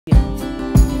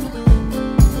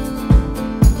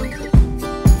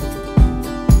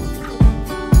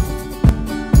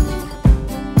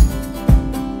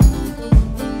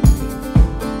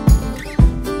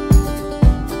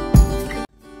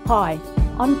Hi,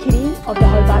 I'm Kitty of the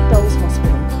Hobart Dolls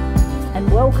Hospital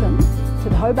and welcome to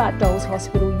the Hobart Dolls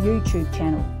Hospital YouTube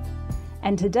channel.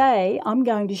 And today I'm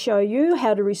going to show you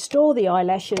how to restore the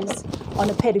eyelashes on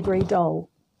a Pedigree doll.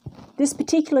 This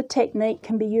particular technique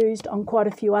can be used on quite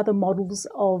a few other models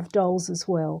of dolls as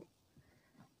well.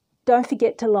 Don't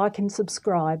forget to like and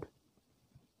subscribe.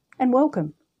 And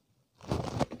welcome.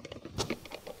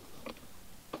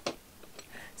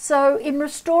 So in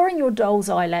restoring your doll's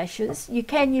eyelashes, you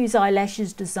can use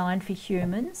eyelashes designed for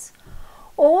humans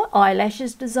or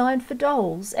eyelashes designed for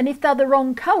dolls. And if they're the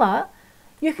wrong colour,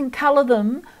 you can colour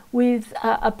them with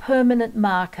a permanent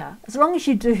marker, as long as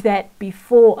you do that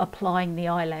before applying the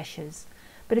eyelashes.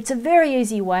 But it's a very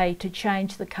easy way to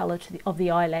change the colour of the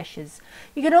eyelashes.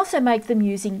 You can also make them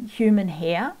using human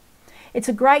hair. It's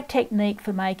a great technique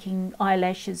for making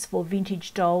eyelashes for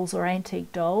vintage dolls or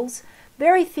antique dolls.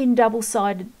 Very thin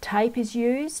double-sided tape is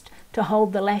used to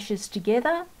hold the lashes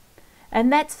together,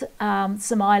 and that's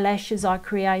some eyelashes I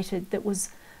created that was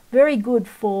very good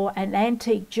for an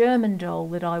antique German doll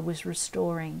that I was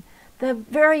restoring. They're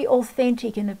very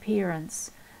authentic in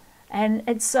appearance,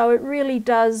 and so it really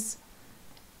does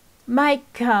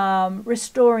make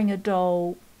restoring a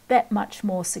doll that much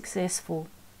more successful.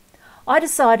 I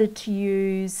decided to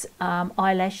use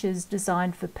eyelashes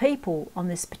designed for people on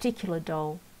this particular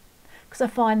doll, because I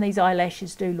find these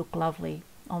eyelashes do look lovely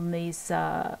on these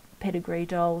Pedigree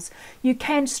dolls. You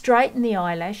can straighten the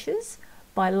eyelashes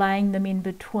by laying them in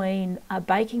between a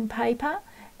baking paper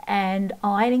and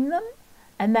ironing them,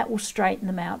 and that will straighten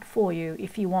them out for you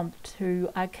if you want to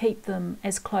keep them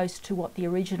as close to what the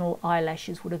original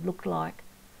eyelashes would have looked like.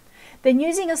 Then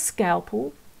using a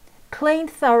scalpel, clean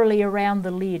thoroughly around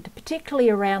the lid, particularly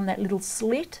around that little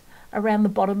slit around the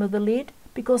bottom of the lid,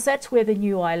 because that's where the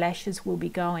new eyelashes will be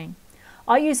going.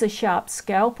 I use a sharp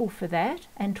scalpel for that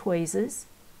and tweezers.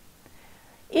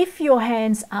 If your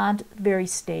hands aren't very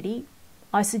steady,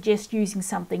 I suggest using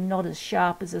something not as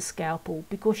sharp as a scalpel,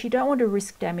 because you don't want to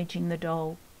risk damaging the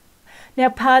doll. Now,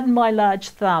 pardon my large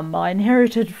thumb, I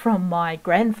inherited from my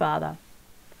grandfather.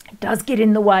 It does get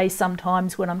in the way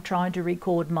sometimes when I'm trying to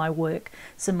record my work,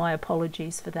 so my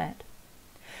apologies for that.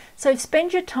 So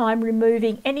spend your time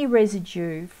removing any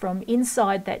residue from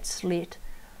inside that slit,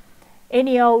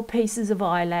 any old pieces of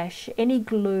eyelash, any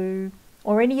glue,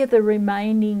 or any of the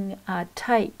remaining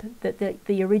tape that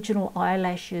the original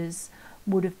eyelashes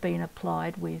would have been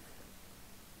applied with.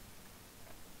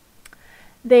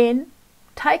 Then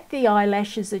take the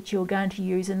eyelashes that you're going to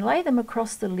use and lay them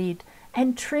across the lid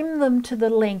and trim them to the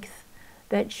length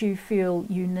that you feel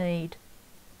you need.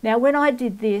 Now, when I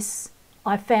did this,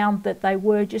 I found that they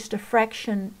were just a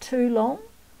fraction too long.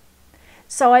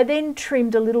 So I then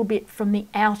trimmed a little bit from the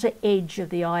outer edge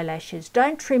of the eyelashes.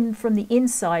 Don't trim from the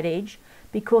inside edge,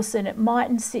 because then it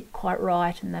mightn't sit quite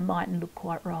right and they mightn't look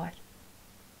quite right.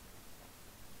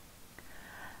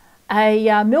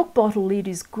 A milk bottle lid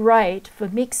is great for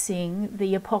mixing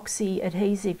the epoxy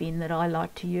adhesive in that I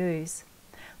like to use.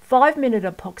 5-minute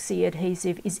epoxy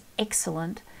adhesive is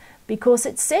excellent because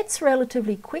it sets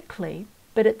relatively quickly,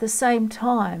 but at the same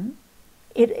time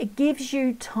it gives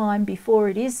you time before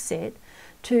it is set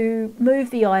to move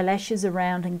the eyelashes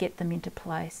around and get them into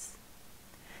place.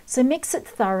 So mix it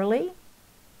thoroughly.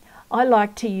 I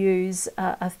like to use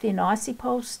a thin icy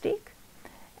pole stick,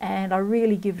 and I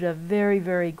really give it a very,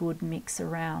 very good mix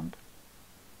around.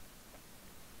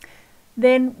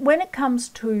 Then when it comes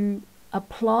to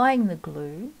applying the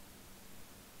glue,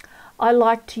 I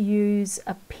like to use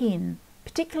a pin,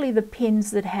 particularly the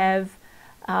pins that have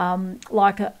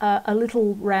like a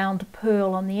little round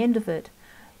pearl on the end of it.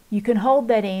 You can hold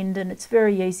that end and it's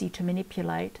very easy to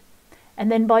manipulate.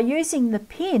 And then by using the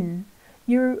pin,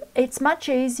 it's much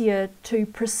easier to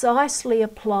precisely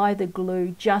apply the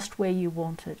glue just where you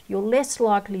want it. You're less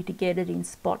likely to get it in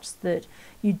spots that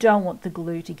you don't want the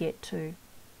glue to get to.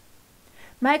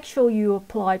 Make sure you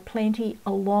apply plenty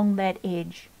along that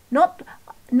edge. Not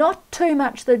too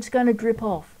much that it's going to drip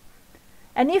off.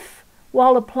 And if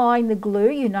while applying the glue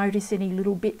you notice any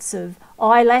little bits of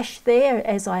eyelash there,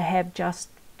 as I have just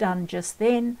done just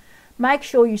then, make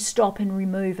sure you stop and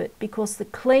remove it, because the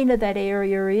cleaner that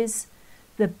area is,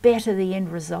 the better the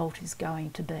end result is going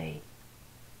to be.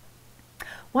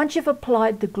 Once you've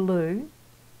applied the glue,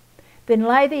 then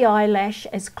lay the eyelash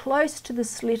as close to the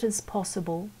slit as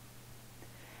possible,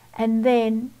 and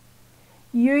then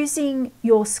using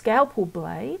your scalpel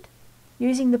blade,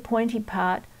 using the pointy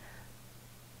part,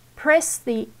 press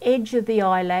the edge of the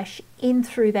eyelash in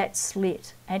through that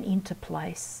slit and into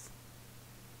place.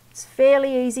 It's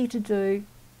fairly easy to do.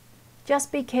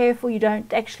 Just be careful you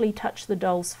don't actually touch the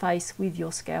doll's face with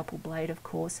your scalpel blade, of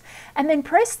course. And then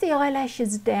press the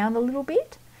eyelashes down a little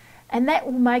bit, and that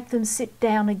will make them sit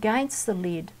down against the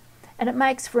lid, and it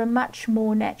makes for a much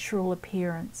more natural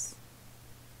appearance.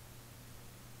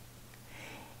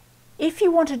 If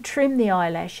you want to trim the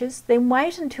eyelashes, then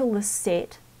wait until the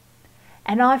set,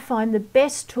 and I find the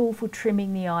best tool for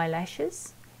trimming the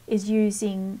eyelashes is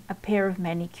using a pair of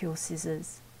manicure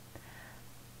scissors.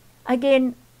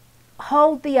 Again,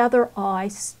 hold the other eye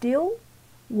still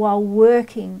while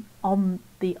working on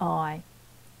the eye.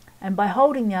 And by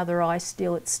holding the other eye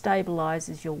still, it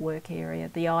stabilises your work area.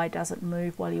 The eye doesn't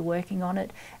move while you're working on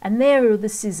it. And there are the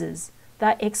scissors.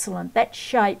 They're excellent. That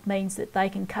shape means that they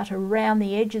can cut around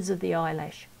the edges of the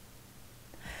eyelash.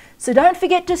 So don't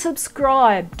forget to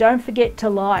subscribe. Don't forget to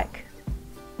like.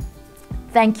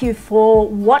 Thank you for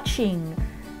watching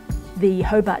the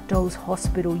Hobart Dolls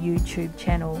Hospital YouTube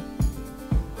channel.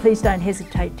 Please don't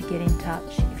hesitate to get in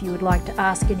touch if you would like to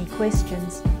ask any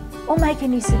questions or make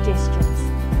any suggestions.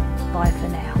 Bye for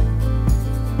now.